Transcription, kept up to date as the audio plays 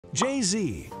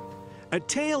Jay-Z, a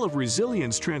tale of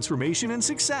resilience, transformation, and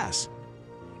success.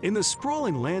 In the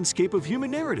sprawling landscape of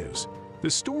human narratives, the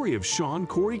story of Shawn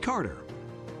Carter,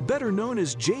 better known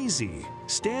as Jay-Z,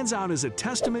 stands out as a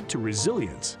testament to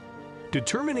resilience,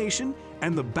 determination,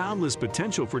 and the boundless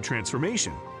potential for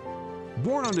transformation.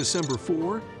 Born on December 4,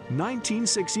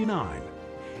 1969,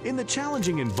 in the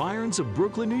challenging environs of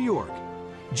Brooklyn, New York,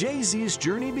 Jay-Z's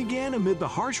journey began amid the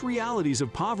harsh realities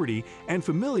of poverty and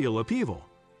familial upheaval.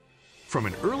 From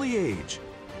an early age,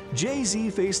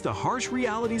 Jay-Z faced the harsh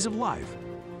realities of life,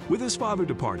 with his father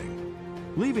departing,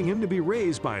 leaving him to be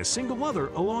raised by a single mother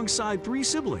alongside 3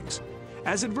 siblings,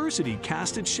 as adversity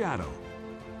cast its shadow.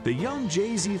 The young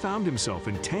Jay-Z found himself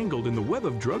entangled in the web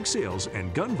of drug sales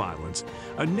and gun violence,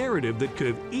 a narrative that could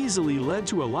have easily led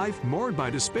to a life marred by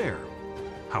despair.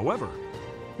 However,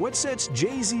 what sets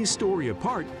Jay-Z's story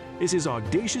apart is his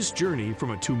audacious journey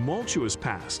from a tumultuous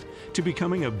past to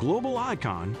becoming a global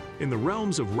icon in the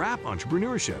realms of rap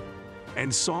entrepreneurship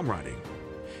and songwriting.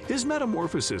 His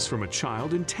metamorphosis from a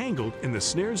child entangled in the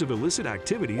snares of illicit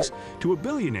activities to a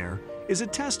billionaire is a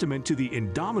testament to the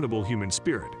indomitable human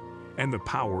spirit and the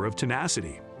power of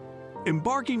tenacity.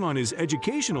 Embarking on his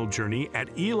educational journey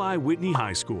at Eli Whitney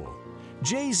High School,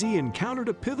 Jay-Z encountered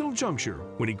a pivotal juncture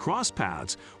when he crossed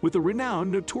paths with the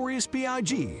renowned Notorious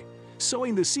B.I.G.,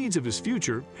 sowing the seeds of his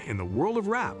future in the world of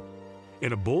rap.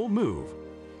 In a bold move,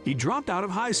 he dropped out of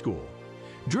high school,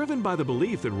 driven by the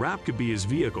belief that rap could be his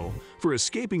vehicle for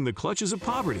escaping the clutches of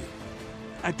poverty.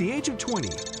 At the age of 20,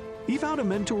 he found a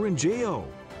mentor in J.O.,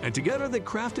 and together they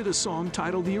crafted a song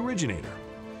titled The Originator,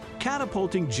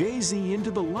 catapulting Jay-Z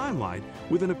into the limelight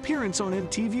with an appearance on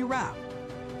MTV Rap.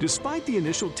 Despite the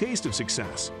initial taste of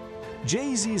success,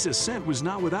 Jay-Z's ascent was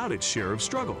not without its share of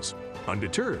struggles.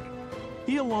 Undeterred,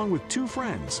 he, along with 2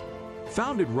 friends,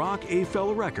 founded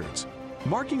Roc-A-Fella Records,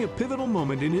 marking a pivotal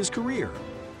moment in his career.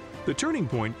 The turning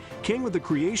point came with the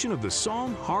creation of the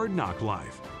song Hard Knock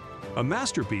Life, a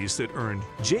masterpiece that earned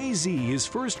Jay-Z his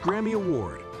first Grammy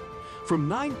Award. From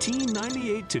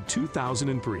 1998 to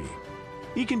 2003,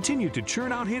 he continued to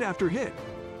churn out hit after hit,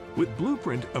 with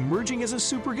Blueprint emerging as a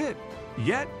super hit.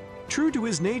 Yet, true to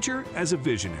his nature as a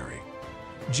visionary,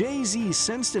 Jay-Z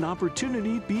sensed an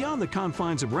opportunity beyond the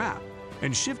confines of rap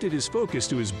and shifted his focus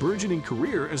to his burgeoning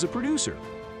career as a producer.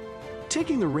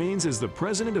 Taking the reins as the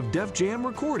president of Def Jam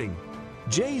Recording,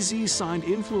 Jay-Z signed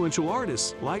influential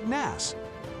artists like Nas,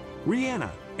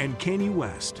 Rihanna, and Kanye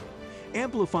West,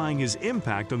 amplifying his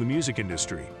impact on the music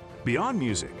industry. Beyond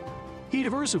music, he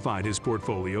diversified his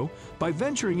portfolio by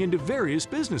venturing into various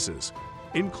businesses,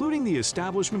 including the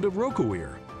establishment of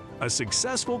Rocawear, a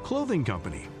successful clothing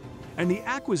company, and the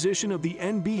acquisition of the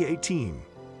NBA team,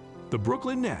 the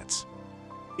Brooklyn Nets.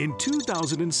 In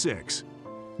 2006,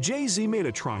 Jay-Z made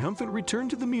a triumphant return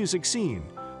to the music scene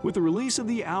with the release of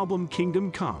the album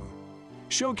Kingdom Come,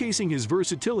 showcasing his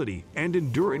versatility and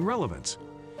enduring relevance.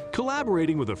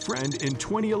 Collaborating with a friend in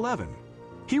 2011,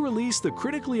 he released the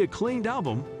critically acclaimed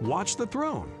album Watch the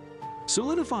Throne,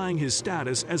 solidifying his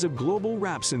status as a global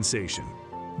rap sensation.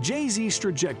 Jay-Z's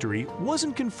trajectory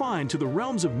wasn't confined to the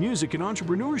realms of music and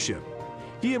entrepreneurship.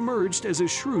 He emerged as a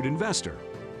shrewd investor,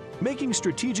 making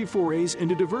strategic forays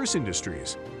into diverse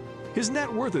industries. His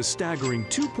net worth, a staggering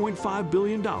 $2.5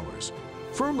 billion,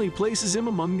 firmly places him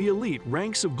among the elite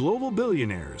ranks of global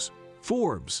billionaires.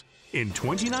 Forbes, in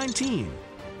 2019,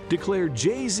 declared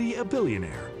Jay-Z a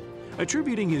billionaire,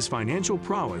 attributing his financial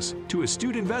prowess to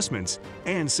astute investments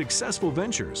and successful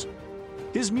ventures.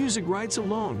 His music rights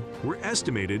alone were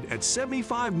estimated at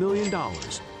 $75 million,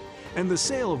 and the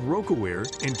sale of Rocawear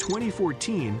in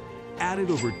 2014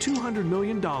 added over $200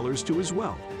 million to his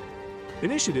wealth.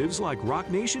 Initiatives like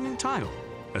Roc Nation and Tidal,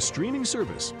 a streaming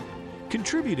service,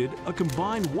 contributed a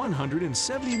combined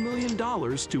 $170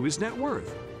 million to his net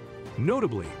worth.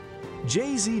 Notably,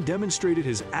 Jay-Z demonstrated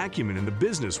his acumen in the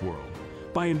business world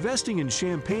by investing in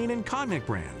champagne and cognac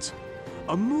brands,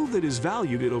 a move that is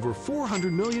valued at over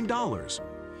 $400 million.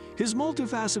 His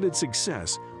multifaceted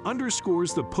success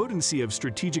underscores the potency of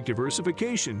strategic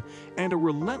diversification and a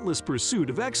relentless pursuit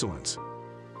of excellence.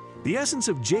 The essence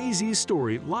of Jay-Z's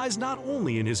story lies not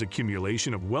only in his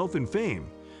accumulation of wealth and fame,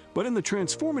 but in the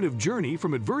transformative journey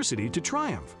from adversity to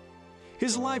triumph.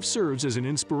 His life serves as an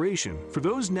inspiration for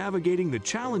those navigating the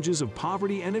challenges of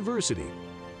poverty and adversity,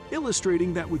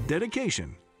 illustrating that with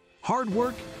dedication, hard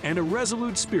work, and a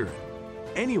resolute spirit,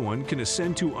 anyone can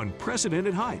ascend to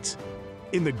unprecedented heights.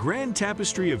 In the grand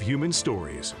tapestry of human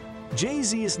stories,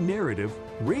 Jay-Z's narrative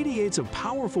radiates a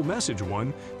powerful message,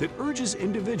 one that urges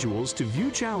individuals to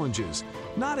view challenges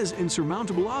not as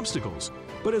insurmountable obstacles,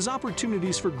 but as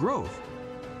opportunities for growth.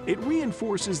 It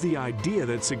reinforces the idea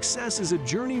that success is a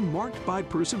journey marked by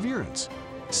perseverance,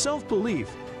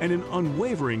 self-belief, and an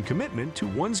unwavering commitment to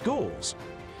one's goals.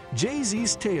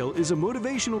 Jay-Z's tale is a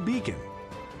motivational beacon,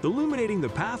 illuminating the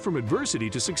path from adversity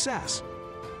to success.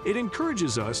 It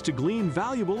encourages us to glean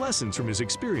valuable lessons from his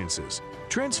experiences,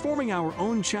 transforming our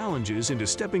own challenges into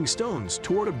stepping stones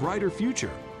toward a brighter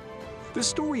future. The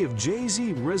story of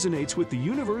Jay-Z resonates with the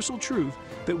universal truth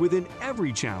that within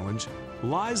every challenge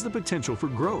lies the potential for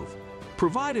growth,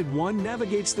 provided one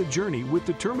navigates the journey with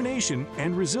determination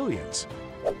and resilience.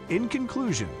 In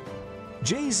conclusion,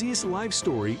 Jay-Z's life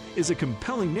story is a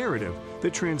compelling narrative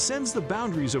that transcends the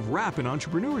boundaries of rap and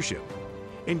entrepreneurship,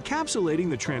 encapsulating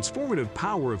the transformative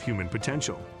power of human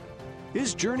potential.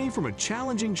 His journey from a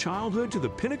challenging childhood to the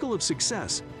pinnacle of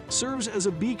success serves as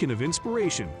a beacon of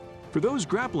inspiration for those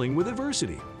grappling with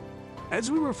adversity.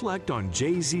 As we reflect on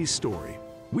Jay-Z's story,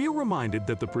 we are reminded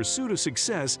that the pursuit of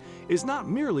success is not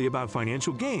merely about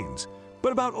financial gains,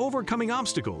 but about overcoming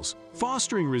obstacles,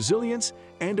 fostering resilience,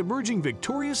 and emerging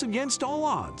victorious against all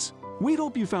odds. We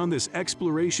hope you found this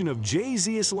exploration of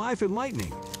Jay-Z's life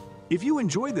enlightening. If you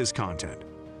enjoyed this content,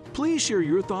 please share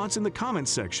your thoughts in the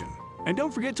comments section. And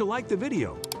don't forget to like the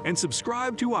video and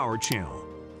subscribe to our channel.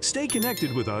 Stay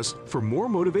connected with us for more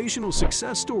motivational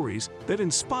success stories that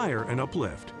inspire and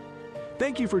uplift.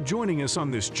 Thank you for joining us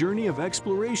on this journey of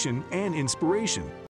exploration and inspiration.